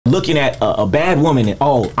looking at a bad woman and,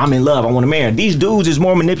 oh, I'm in love, I want to marry her. These dudes is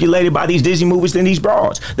more manipulated by these Disney movies than these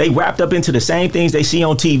broads. They wrapped up into the same things they see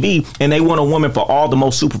on TV, and they want a woman for all the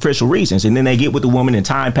most superficial reasons. And then they get with the woman and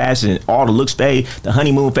time passes and all the looks fade, the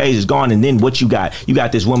honeymoon phase is gone, and then what you got? You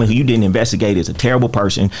got this woman who you didn't investigate is a terrible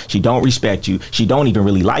person. She don't respect you. She don't even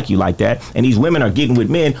really like you like that. And these women are getting with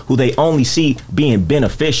men who they only see being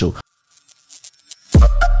beneficial.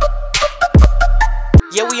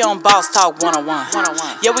 Yeah, we on Boss Talk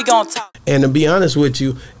 101. Yeah, we gonna talk. And to be honest with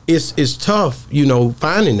you, it's tough, you know,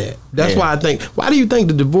 finding that. That's why I think, why do you think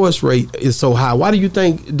the divorce rate is so high? Why do you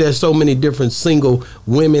think there's so many different single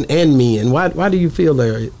women and men? Why do you feel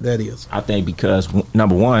that is? I think because,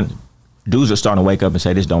 number one, dudes are starting to wake up and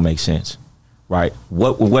say, this don't make sense, right?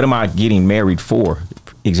 What am I getting married for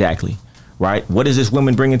exactly? Right? What is this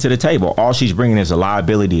woman bringing to the table? All she's bringing is a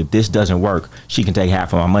liability. If this doesn't work, she can take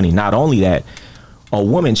half of my money. Not only that, a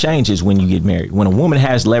woman changes when you get married. When a woman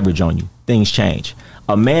has leverage on you, things change.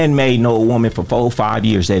 A man may know a woman for 4 or 5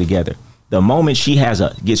 years, they're together. The moment she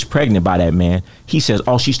gets pregnant by that man, he says,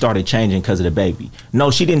 oh, she started changing because of the baby. No,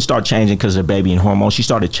 she didn't start changing because of the baby and hormones. She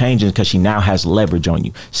started changing because she now has leverage on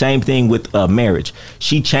you. Same thing with marriage.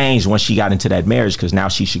 She changed when she got into that marriage because now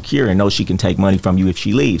she's secure and knows she can take money from you if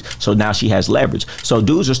she leaves. So now she has leverage. So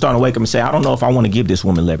dudes are starting to wake up and say, I don't know if I want to give this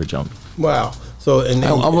woman leverage on me. Wow. So, and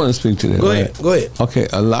I want to speak to that. Go ahead. Go ahead. Okay,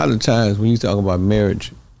 a lot of times when you talk about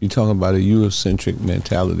marriage, you're talking about a Eurocentric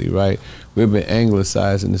mentality, right? We've been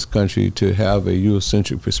anglicized in this country to have a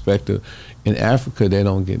Eurocentric perspective. In Africa, they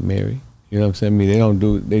don't get married. You know what I'm saying? I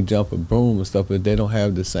mean, they jump a broom and stuff, but they don't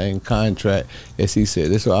have the same contract as he said.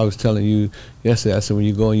 That's what I was telling you yesterday. I said, when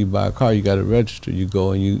you go and you buy a car, you got to register. You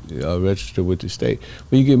go and you register with the state.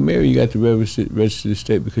 When you get married, you got to register the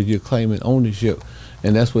state because you're claiming ownership.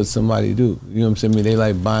 And that's what somebody do. You know what I'm saying? I mean, they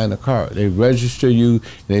like buying a car. They register you,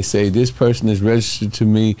 and they say, this person is registered to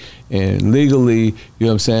me, and legally, you know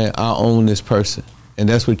what I'm saying, I own this person. And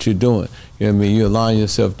that's what you're doing. You know what I mean? You're allowing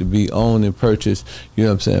yourself to be owned and purchased, you know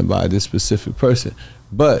what I'm saying, by this specific person.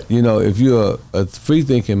 But, you know, if you're a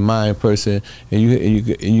free-thinking mind person and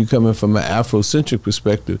you coming from an Afrocentric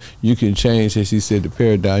perspective, you can change, as he said, the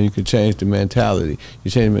paradigm. You can change the mentality.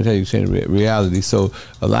 You change the mentality, you change the reality. So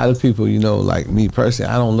a lot of people, you know, like me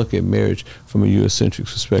personally, I don't look at marriage from a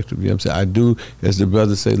Eurocentric perspective. You know what I'm saying? I do, as the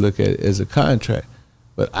brothers say, look at it as a contract.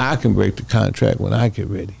 But I can break the contract when I get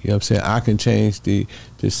ready. You know what I'm saying? I can change the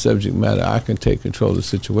subject matter. I can take control of the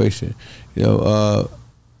situation. You know,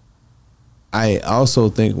 I also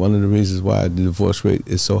think one of the reasons why the divorce rate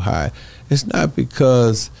is so high, it's not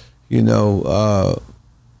because, you know,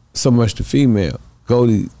 so much the female.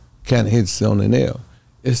 Goldie kind of hits on the nail.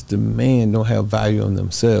 It's the man don't have value on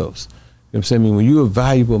themselves. You know what I'm saying? I mean, when you're a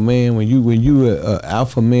valuable man, when you're an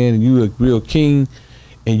alpha man and you're a real king,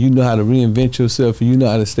 and you know how to reinvent yourself and you know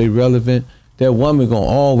how to stay relevant, that woman gonna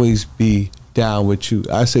always be down with you.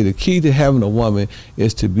 I say the key to having a woman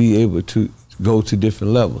is to be able to go to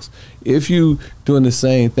different levels. If you doing the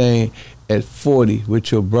same thing at 40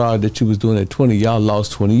 with your broad that you was doing at 20, y'all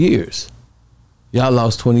lost 20 years. Y'all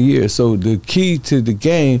lost 20 years. So the key to the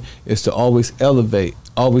game is to always elevate,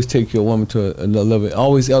 always take your woman to another level,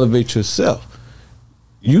 always elevate yourself.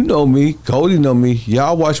 You know me, Goldie know me,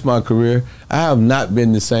 y'all watch my career. I have not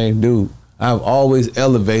been the same dude. I've always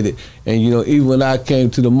elevated. And you know, even when I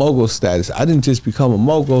came to the mogul status, I didn't just become a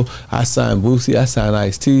mogul. I signed Boosie, I signed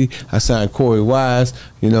Ice-T, I signed Corey Wise,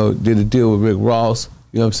 you know, did a deal with Rick Ross.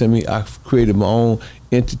 You know what I'm saying? I created my own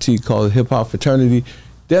entity called Hip Hop Fraternity.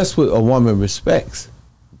 That's what a woman respects.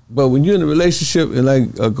 But when you're in a relationship, and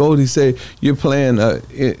like Goldie said, you're playing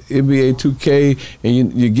NBA 2K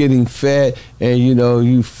and you're getting fat and, you know,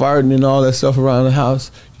 you farting and all that stuff around the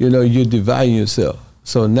house, you know, you're devaluing yourself.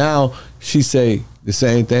 So now she say the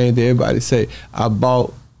same thing that everybody say. I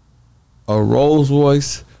bought a Rolls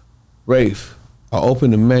Royce Wraith. I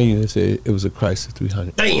opened the menu and said it was a Chrysler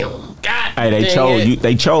 300. Damn, God. Hey,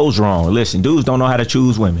 they chose wrong. Listen, dudes don't know how to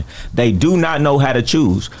choose women. They do not know how to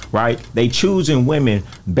choose, right? They choosing women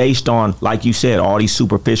based on, like you said, all these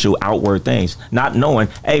superficial outward things, not knowing,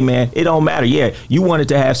 hey man, it don't matter. Yeah, you wanted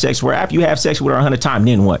to have sex with her. After you have sex with her 100 times,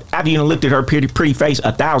 then what? After you done looked at her pretty face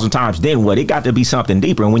 1,000 times, then what? It got to be something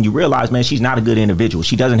deeper. And when you realize, man, she's not a good individual.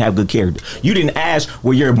 She doesn't have good character. You didn't ask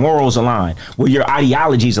where your morals align, where your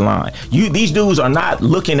ideologies align. These dudes are not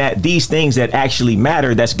looking at these things that actually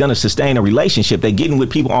matter, that's going to sustain a relationship. They're getting with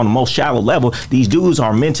people on the most shallow level. These dudes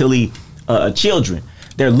are mentally children.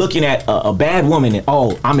 They're looking at a bad woman and,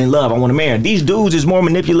 oh, I'm in love, I want to marry her. These dudes is more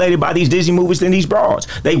manipulated by these Disney movies than these broads.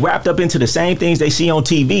 They wrapped up into the same things they see on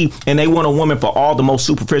TV, and they want a woman for all the most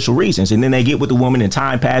superficial reasons. And then they get with the woman and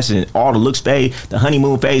time passes and all the looks fade, the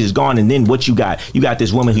honeymoon phase is gone, and then what you got? You got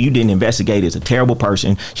this woman who you didn't investigate is a terrible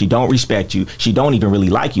person. She don't respect you. She don't even really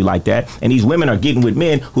like you like that. And these women are getting with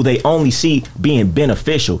men who they only see being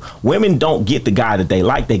beneficial. Women don't get the guy that they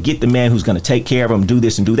like. They get the man who's going to take care of them, do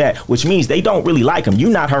this and do that, which means they don't really like him.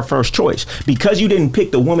 You're not her first choice. Because you didn't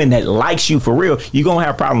pick the woman that likes you for real, you're going to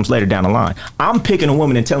have problems later down the line. I'm picking a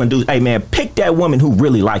woman and telling dudes, hey man, pick that woman who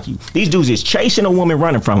really like you. These dudes is chasing a woman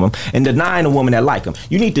running from them and denying a woman that like them.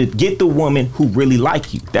 You need to get the woman who really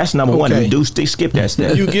like you. That's number one. You do skip that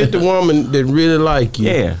step. You get the woman that really like you.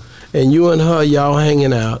 Yeah. And you and her, y'all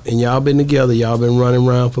hanging out, and y'all been together. Y'all been running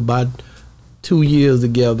around for about 2 years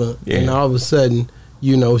together. Yeah. And all of a sudden,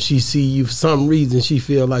 you know, she see you for some reason. She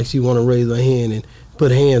feel like she want to raise her hand and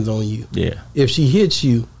put hands on you. Yeah. If she hits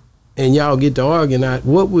you, and y'all get to arguing out,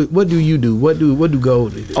 what do you do? What do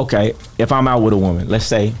Goldie do? Okay, if I'm out with a woman, let's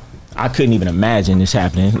say I couldn't even imagine this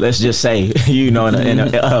happening. Let's just say, you know, in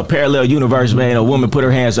a parallel universe, man, a woman put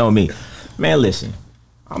her hands on me. Man, listen,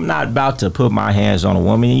 I'm not about to put my hands on a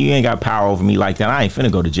woman. You ain't got power over me like that. I ain't finna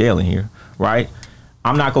go to jail in here, right?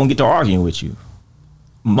 I'm not gonna get to arguing with you.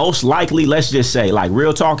 Most likely, let's just say, like,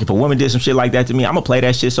 real talk, if a woman did some shit like that to me, I'm gonna play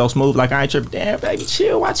that shit so smooth, like I ain't tripping. Damn, baby,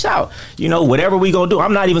 chill, watch out. You know, whatever we gonna do,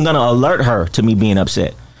 I'm not even gonna alert her to me being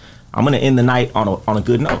upset. I'm gonna end the night on a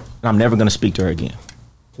good note, and I'm never gonna speak to her again.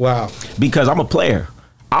 Wow. Because I'm a player.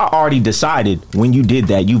 I already decided when you did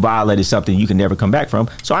that, you violated something you can never come back from.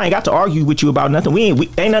 So I ain't got to argue with you about nothing. We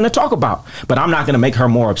ain't nothing to talk about. But I'm not going to make her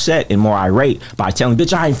more upset and more irate by telling,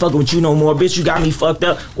 bitch, I ain't fucking with you no more. Bitch, you got me fucked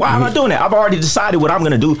up. Why am I doing that? I've already decided what I'm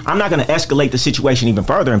going to do. I'm not going to escalate the situation even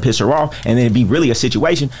further and piss her off. And then it'd be really a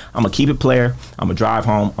situation. I'm going to keep it player. I'm going to drive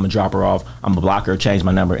home. I'm going to drop her off. I'm going to block her, change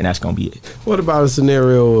my number, and that's going to be it. What about a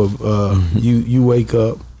scenario of you wake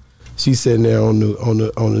up, she's sitting there on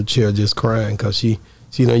the chair just crying because she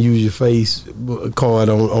don't use your face card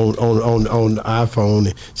on the iPhone,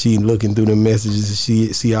 and she looking through the messages and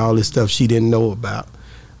she see all this stuff she didn't know about.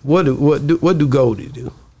 What do Goldie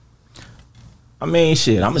do? I mean,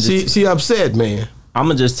 shit. She upset, man. I'm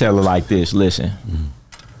gonna just tell her like this. Listen,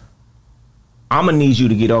 I'm gonna need you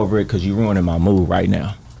to get over it because you're ruining my mood right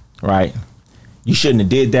now. Right? You shouldn't have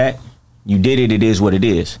did that. You did it. It is what it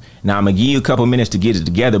is. Now I'm gonna give you a couple minutes to get it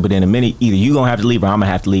together, but in a minute, either you gonna have to leave or I'm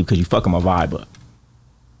gonna have to leave because you fucking my vibe up.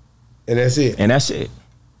 And that's it. And that's it.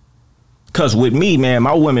 Cause with me, man,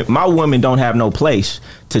 my women don't have no place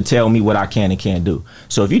to tell me what I can and can't do.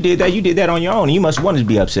 So if you did that on your own, and you must want to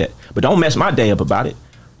be upset. But don't mess my day up about it.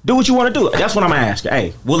 Do what you want to do. That's what I'm gonna ask.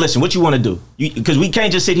 Hey, well, listen, what you want to do? Because we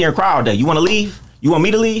can't just sit here and cry all day. You want to leave? You want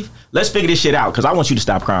me to leave? Let's figure this shit out. Cause I want you to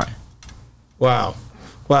stop crying. Wow.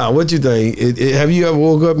 What you think? Have you ever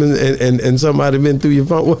woke up and somebody been through your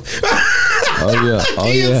phone? Oh yeah,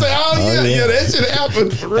 that should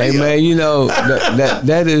happen for real. Hey man, you know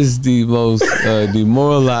that is the most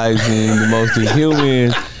demoralizing, the most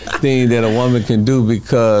inhuman thing that a woman can do,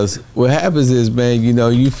 because what happens is, man, you know,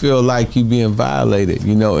 you feel like you being violated,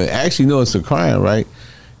 you know, and actually, you know, it's a crime, right?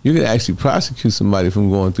 You can actually prosecute somebody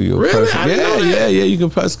from going through your personal. Yeah. You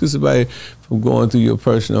can prosecute somebody from going through your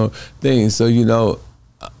personal things. So you know,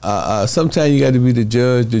 sometimes you got to be the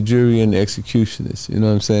judge, the jury, and the executionist. You know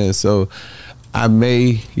what I'm saying? So I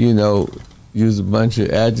may, you know, use a bunch of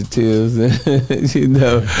adjectives, and, you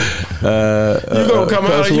know, you gonna come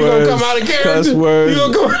out of character. Cuss words.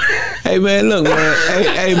 Hey man, look,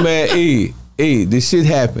 man. hey man, E, this shit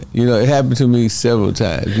happened. You know, it happened to me several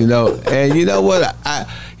times. You know, and you know what?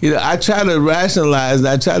 I try to rationalize, and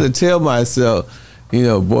I try to tell myself, you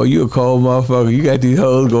know, boy, you a cold motherfucker. You got these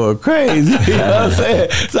hoes going crazy. You know what I'm saying?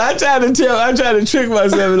 So I try to trick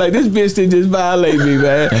myself, like, this bitch didn't just violate me,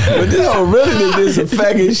 man. But this hoe really did some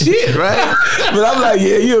fucking shit, right? But I'm like,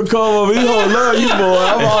 yeah, you a cold motherfucker. These hoes love you, boy.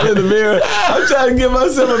 I'm all in the mirror. I'm trying to give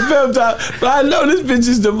myself a pep talk. But I know this bitch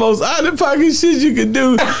is the most out-of-pocket shit you can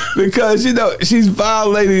do, because, you know, she's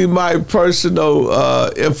violating my personal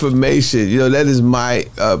information. You know, that is my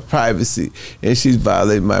privacy. And she's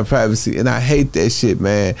violating my privacy. And I hate that shit,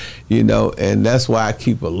 man, you know, and that's why I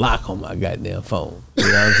keep a lock on my goddamn phone. You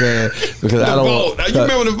know what I'm saying? Because I don't vault. Now, you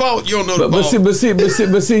remember the vault? You don't know the vault.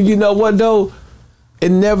 But see, you know what though? It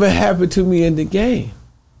never happened to me in the game.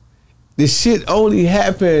 The shit only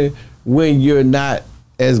happened when you're not,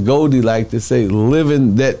 as Goldie like to say,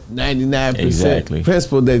 living that 99%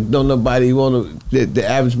 principle that don't nobody that the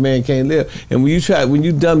average man can't live. And when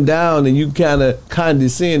you dumb down and you kind of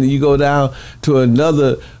condescend and you go down to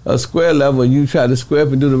another a square level and you try to square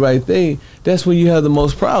up and do the right thing, that's when you have the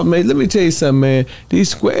most problem, man. Let me tell you something, man. These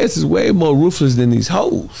squares is way more ruthless than these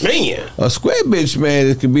hoes. Man. A square bitch, man,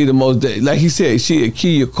 it can be the most, like he said, she'll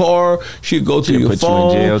key your car, she'll go through your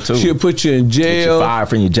phone, you in jail too. She'll put you in jail. Get you fired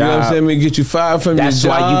from your job. You know what I'm saying? Get you fired from That's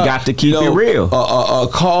your job. why you got to keep it real.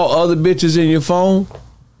 Call other bitches in your phone.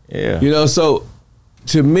 Yeah. You know, so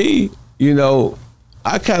to me, you know,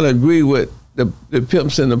 I kind of agree with the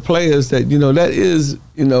pimps and the players that, you know, that is,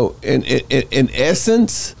 you know, in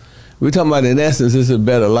essence, we're talking about in essence, it's a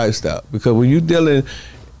better lifestyle. Because when you're dealing,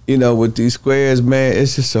 you know, with these squares, man,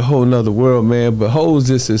 it's just a whole nother world, man. But hoes,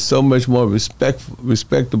 this is so much more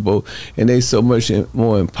respectable, and they so much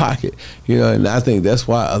more in pocket, you know. And I think that's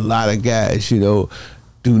why a lot of guys, you know,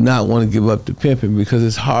 do not want to give up the pimping, because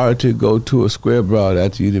it's hard to go to a square broad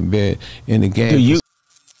after you've been in the game.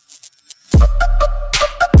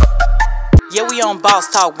 Yeah, we on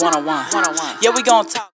Boss Talk 101. Yeah, we gonna talk.